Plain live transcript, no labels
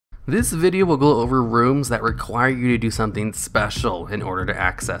This video will go over rooms that require you to do something special in order to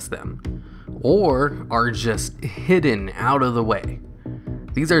access them, or are just hidden out of the way.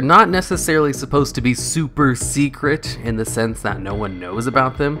 These are not necessarily supposed to be super secret in the sense that no one knows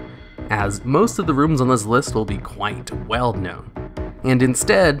about them, as most of the rooms on this list will be quite well known, and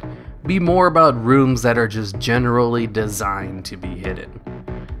instead be more about rooms that are just generally designed to be hidden.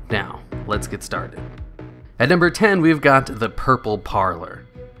 Now, let's get started. At number 10, we've got the Purple Parlor.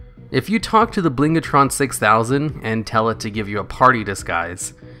 If you talk to the Blingatron 6000 and tell it to give you a party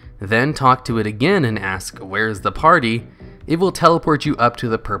disguise, then talk to it again and ask, "Where's the party?" it will teleport you up to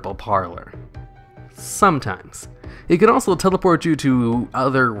the Purple Parlor. Sometimes. It can also teleport you to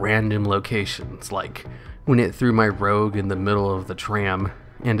other random locations, like when it threw my rogue in the middle of the tram,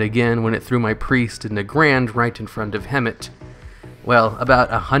 and again when it threw my priest in the Grand right in front of Hemet. Well,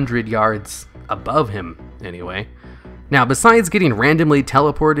 about 100 yards above him, anyway. Now, besides getting randomly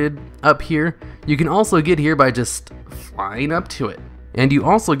teleported up here, you can also get here by just flying up to it. And you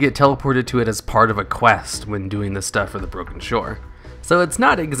also get teleported to it as part of a quest when doing the stuff for the Broken Shore. So it's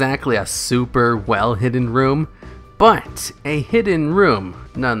not exactly a super well-hidden room, but a hidden room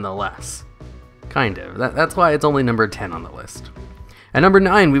nonetheless. Kind of. That's why it's only number 10 on the list. At number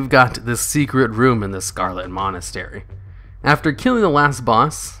 9, we've got the secret room in the Scarlet Monastery. After killing the last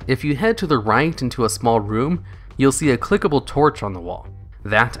boss, if you head to the right into a small room, you'll see a clickable torch on the wall.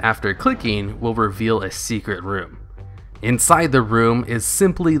 That, after clicking, will reveal a secret room. Inside the room is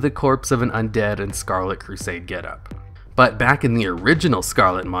simply the corpse of an undead in Scarlet Crusade getup. But back in the original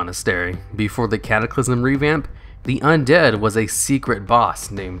Scarlet Monastery, before the Cataclysm revamp, the undead was a secret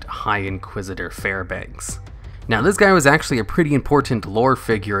boss named High Inquisitor Fairbanks. Now, this guy was actually a pretty important lore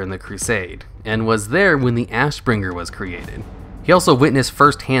figure in the Crusade, and was there when the Ashbringer was created. He also witnessed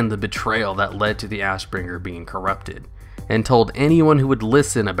firsthand the betrayal that led to the Ashbringer being corrupted, and told anyone who would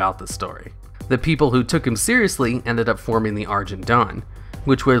listen about the story. The people who took him seriously ended up forming the Argent Dawn,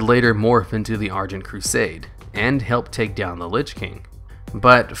 which would later morph into the Argent Crusade, and help take down the Lich King.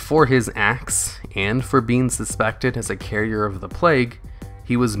 But for his acts, and for being suspected as a carrier of the plague,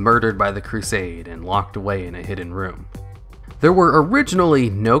 he was murdered by the Crusade and locked away in a hidden room. There were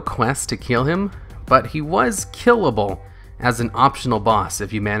originally no quests to kill him, but he was killable as an optional boss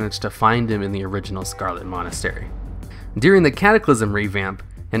if you managed to find him in the original Scarlet Monastery. During the Cataclysm revamp,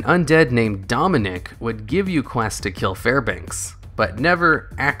 an undead named Dominic would give you quests to kill Fairbanks, but never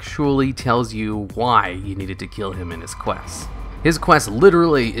actually tells you why you needed to kill him in his quests. His quest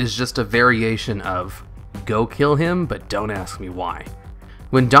literally is just a variation of, "Go kill him, but don't ask me why."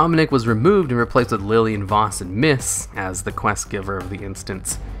 When Dominic was removed and replaced with Lillian Voss and Miss as the quest giver of the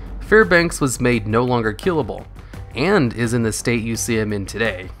instance, Fairbanks was made no longer killable, and is in the state you see him in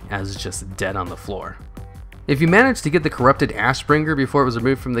today, as just dead on the floor. If you managed to get the corrupted Ashbringer before it was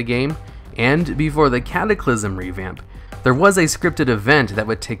removed from the game, and before the Cataclysm revamp, there was a scripted event that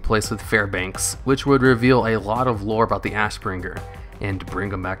would take place with Fairbanks, which would reveal a lot of lore about the Ashbringer, and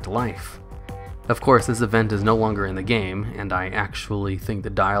bring him back to life. Of course, this event is no longer in the game, and I actually think the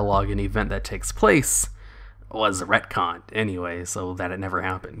dialogue and event that takes place was retconned anyway, so that it never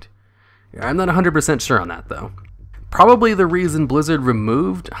happened. I'm not 100% sure on that though. Probably the reason Blizzard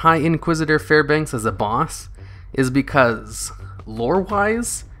removed High Inquisitor Fairbanks as a boss is because,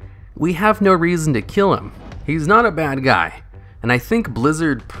 lore-wise, we have no reason to kill him. He's not a bad guy, and I think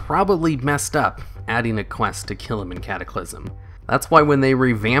Blizzard probably messed up adding a quest to kill him in Cataclysm. That's why when they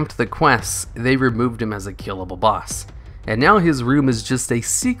revamped the quests, they removed him as a killable boss. And now his room is just a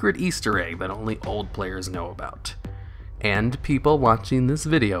secret Easter egg that only old players know about. And people watching this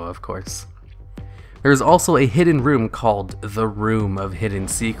video, of course. There's also a hidden room called the Room of Hidden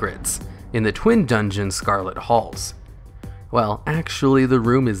Secrets in the Twin Dungeon Scarlet Halls. Well, actually the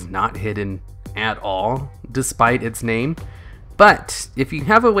room is not hidden at all, despite its name. But if you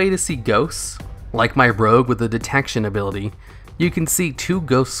have a way to see ghosts, like my rogue with the detection ability, you can see 2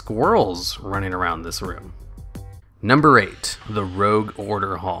 ghost squirrels running around this room. Number 8, the Rogue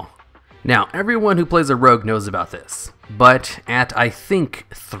Order Hall. Now, everyone who plays a rogue knows about this, but at I think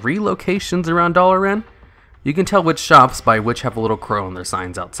 3 locations around Dalaran, you can tell which shops by which have a little crow on their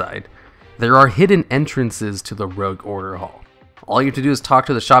signs outside. There are hidden entrances to the Rogue Order Hall. All you have to do is talk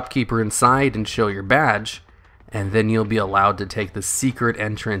to the shopkeeper inside and show your badge, and then you'll be allowed to take the secret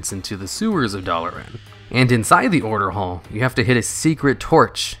entrance into the sewers of Dalaran. And inside the Order Hall, you have to hit a secret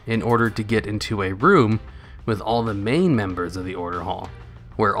torch in order to get into a room with all the main members of the Order Hall,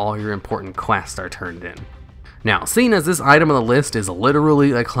 where all your important quests are turned in. Now, seeing as this item on the list is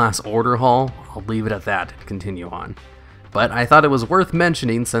literally a class Order Hall, I'll leave it at that and continue on. But I thought it was worth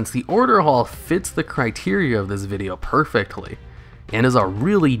mentioning since the Order Hall fits the criteria of this video perfectly, and is a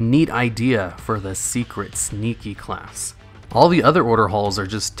really neat idea for the secret sneaky class. All the other order halls are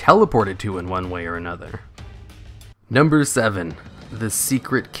just teleported to in one way or another. Number 7. The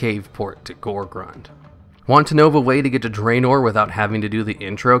secret cave port to Gorgrond. Want to know of a way to get to Draenor without having to do the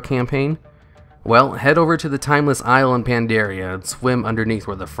intro campaign? Well, head over to the Timeless Isle in Pandaria and swim underneath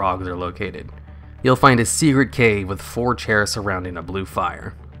where the frogs are located. You'll find a secret cave with 4 chairs surrounding a blue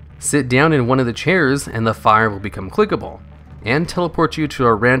fire. Sit down in one of the chairs and the fire will become clickable, and teleport you to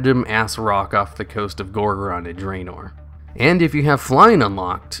a random ass rock off the coast of Gorgrond in Draenor. And if you have flying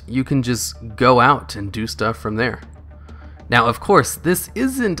unlocked, you can just go out and do stuff from there. Now, of course, this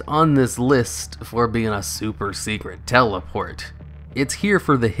isn't on this list for being a super secret teleport. It's here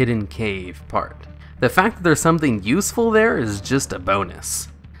for the hidden cave part. The fact that there's something useful there is just a bonus.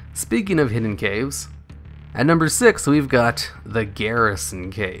 Speaking of hidden caves, at number 6 we've got the Garrison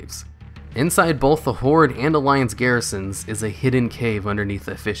Caves. Inside both the Horde and Alliance garrisons is a hidden cave underneath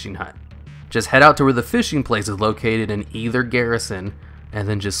a fishing hut. Just head out to where the fishing place is located in either garrison and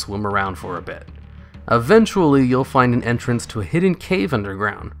then just swim around for a bit. Eventually you'll find an entrance to a hidden cave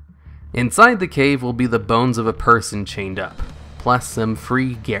underground. Inside the cave will be the bones of a person chained up, plus some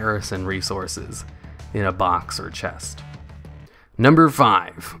free garrison resources in a box or chest. Number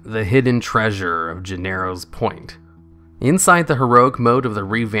 5. The hidden treasure of Janeiro's Point. Inside the heroic mode of the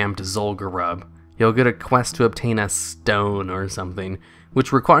revamped Zul'Gurub, you'll get a quest to obtain a stone or something,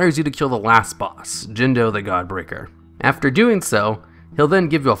 which requires you to kill the last boss, Jindo the Godbreaker. After doing so, he'll then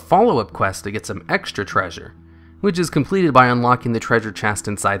give you a follow-up quest to get some extra treasure, which is completed by unlocking the treasure chest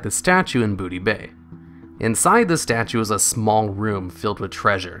inside the statue in Booty Bay. Inside the statue is a small room filled with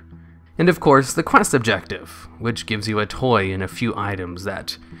treasure, and of course the quest objective, which gives you a toy and a few items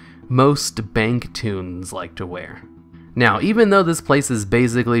that most bank tunes like to wear. Now, even though this place is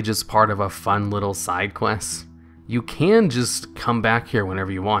basically just part of a fun little side quest, you can just come back here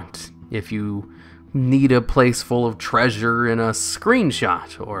whenever you want, if you need a place full of treasure in a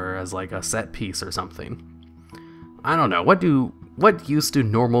screenshot, or as like a set piece or something. I don't know, what use do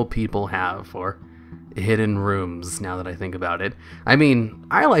normal people have for hidden rooms now that I think about it? I mean,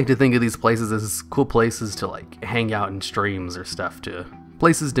 I like to think of these places as cool places to like hang out in streams or stuff, to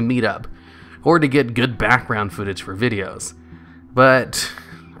places to meet up, or to get good background footage for videos. But,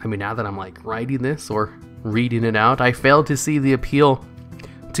 I mean, now that I'm like writing this or reading it out, I fail to see the appeal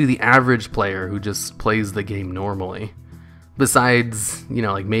to the average player who just plays the game normally. Besides, you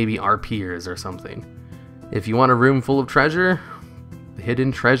know, like maybe RPers or something. If you want a room full of treasure,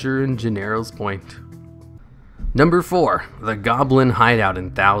 hidden treasure in Janeiro's Point. Number 4, the Goblin Hideout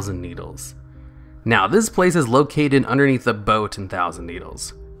in Thousand Needles. Now, this place is located underneath the boat in Thousand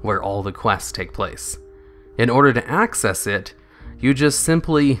Needles, where all the quests take place. In order to access it, you just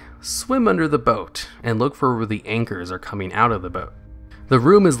simply swim under the boat and look for where the anchors are coming out of the boat. The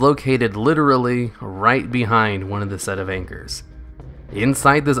room is located literally right behind one of the set of anchors.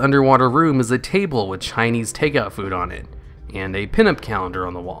 Inside this underwater room is a table with Chinese takeout food on it, and a pinup calendar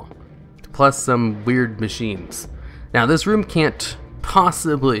on the wall, plus some weird machines. Now, this room can't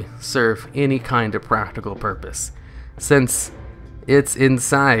possibly serve any kind of practical purpose, since it's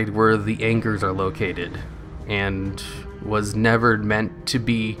inside where the anchors are located, and was never meant to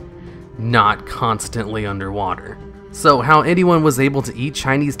be not constantly underwater. So how anyone was able to eat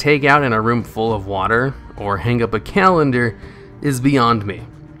Chinese takeout in a room full of water, or hang up a calendar, is beyond me.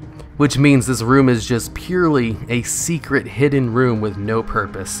 Which means this room is just purely a secret hidden room with no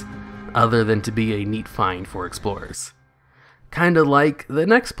purpose, other than to be a neat find for explorers. Kinda like the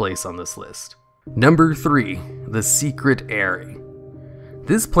next place on this list. Number 3, the secret Aerie.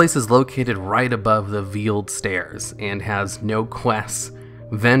 This place is located right above the Veiled Stairs, and has no quests,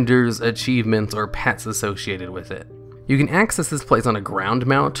 vendors, achievements, or pets associated with it. You can access this place on a ground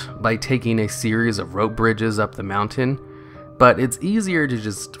mount by taking a series of rope bridges up the mountain, but it's easier to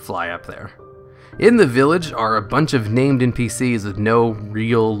just fly up there. In the village are a bunch of named NPCs with no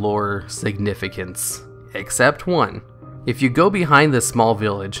real lore significance, except one. If you go behind this small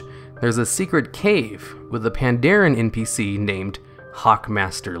village, there's a secret cave with a Pandaren NPC named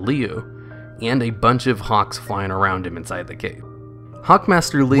Hawkmaster Liu, and a bunch of hawks flying around him inside the cave.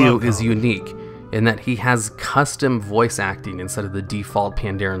 Hawkmaster Liu is unique in that he has custom voice acting instead of the default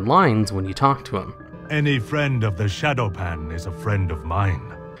Pandaren lines when you talk to him. Any friend of the Shadowpan is a friend of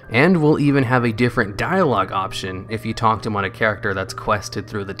mine. And we'll even have a different dialogue option if you talk to him on a character that's quested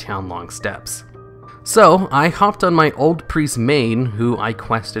through the town-long steps. So, I hopped on my old priest main, who I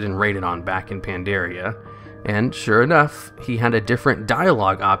quested and raided on back in Pandaria, and sure enough, he had a different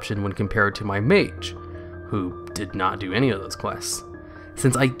dialogue option when compared to my mage, who did not do any of those quests.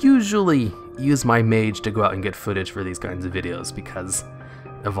 Since I usually use my mage to go out and get footage for these kinds of videos because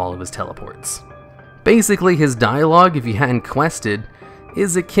of all of his teleports. Basically, his dialogue, if you hadn't quested,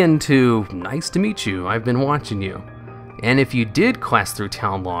 is akin to, "Nice to meet you, I've been watching you." And if you did quest through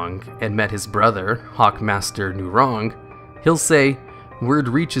Townlong and met his brother, Hawkmaster Nurong, he'll say, "Word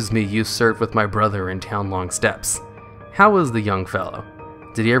reaches me you served with my brother in Townlong Steps. How was the young fellow?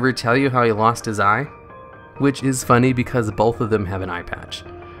 Did he ever tell you how he lost his eye?" Which is funny because both of them have an eye patch.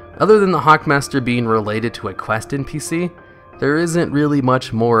 Other than the Hawkmaster being related to a quest NPC, there isn't really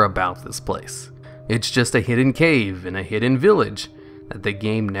much more about this place. It's just a hidden cave in a hidden village that the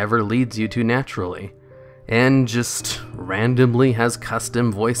game never leads you to naturally, and just randomly has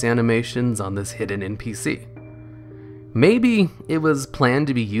custom voice animations on this hidden NPC. Maybe it was planned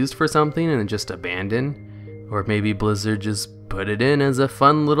to be used for something and just abandoned, or maybe Blizzard just put it in as a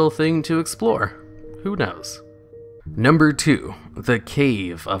fun little thing to explore. Who knows? Number 2, the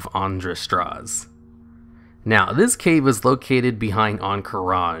Cave of Andrestrasz. Now, this cave is located behind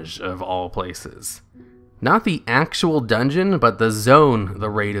Encourage, of all places. Not the actual dungeon, but the zone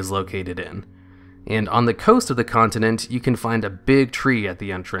the raid is located in. And on the coast of the continent, you can find a big tree at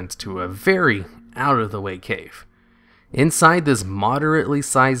the entrance to a very out-of-the-way cave. Inside this moderately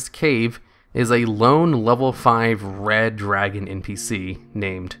sized cave is a lone level 5 red dragon NPC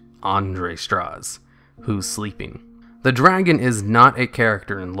named Andrestrasz, who's sleeping. The dragon is not a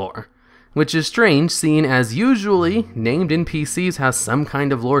character in lore, which is strange seeing as usually named NPCs have some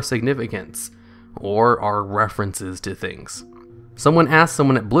kind of lore significance, or are references to things. Someone asked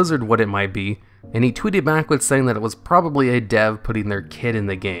someone at Blizzard what it might be, and he tweeted back with saying that it was probably a dev putting their kid in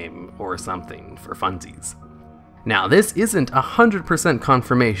the game, or something, for funsies. Now, this isn't 100%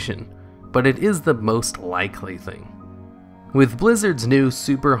 confirmation, but it is the most likely thing. With Blizzard's new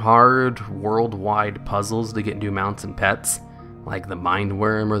super hard worldwide puzzles to get new mounts and pets, like the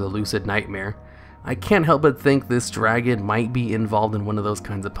Mindworm or the Lucid Nightmare, I can't help but think this dragon might be involved in one of those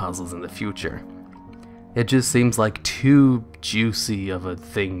kinds of puzzles in the future. It just seems like too juicy of a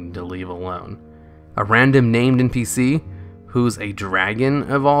thing to leave alone. A random named NPC, who's a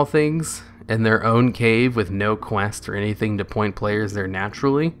dragon of all things, in their own cave with no quest or anything to point players there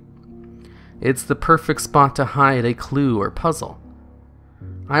naturally? It's the perfect spot to hide a clue or puzzle.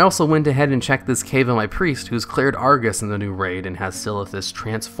 I also went ahead and checked this cave on my priest, who's cleared Argus in the new raid and has Silithus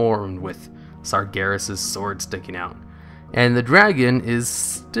transformed with Sargeras' sword sticking out. And the dragon is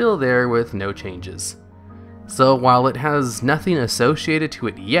still there with no changes. So while it has nothing associated to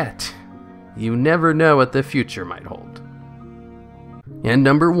it yet, you never know what the future might hold. And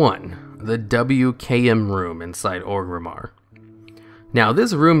number 1, the WKM Room inside Orgrimmar. Now,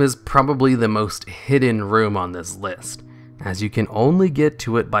 this room is probably the most hidden room on this list, as you can only get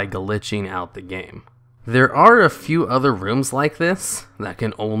to it by glitching out the game. There are a few other rooms like this that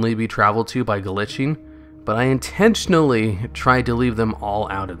can only be traveled to by glitching, but I intentionally tried to leave them all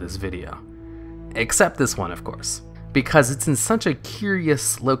out of this video. Except this one, of course, because it's in such a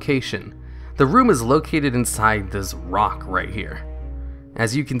curious location. The room is located inside this rock right here.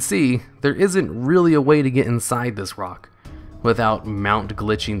 As you can see, there isn't really a way to get inside this rock without mount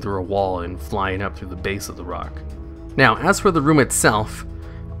glitching through a wall and flying up through the base of the rock. Now, as for the room itself,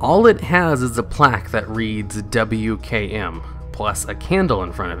 all it has is a plaque that reads WKM, plus a candle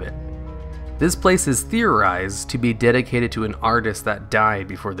in front of it. This place is theorized to be dedicated to an artist that died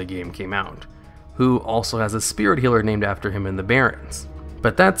before the game came out, who also has a spirit healer named after him in the Barrens.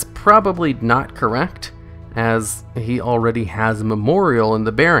 But that's probably not correct, as he already has a memorial in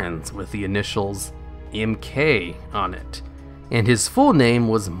the Barrens with the initials MK on it, and his full name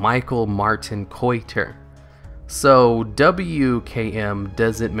was Michael Martin Coiter. So WKM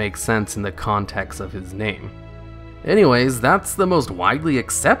doesn't make sense in the context of his name. Anyways, that's the most widely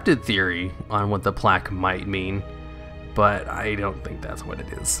accepted theory on what the plaque might mean, but I don't think that's what it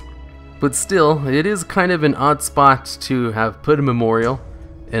is. But still, it is kind of an odd spot to have put a memorial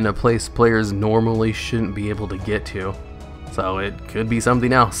in a place players normally shouldn't be able to get to. So it could be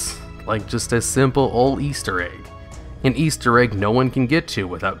something else, like just a simple old Easter egg. An Easter egg no one can get to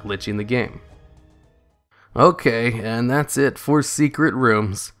without glitching the game. Okay, and that's it for secret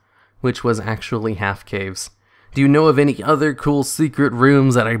rooms, which was actually half caves. Do you know of any other cool secret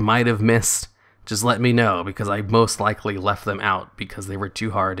rooms that I might have missed? Just let me know, because I most likely left them out because they were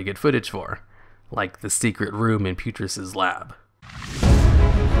too hard to get footage for, like the secret room in Putris's lab.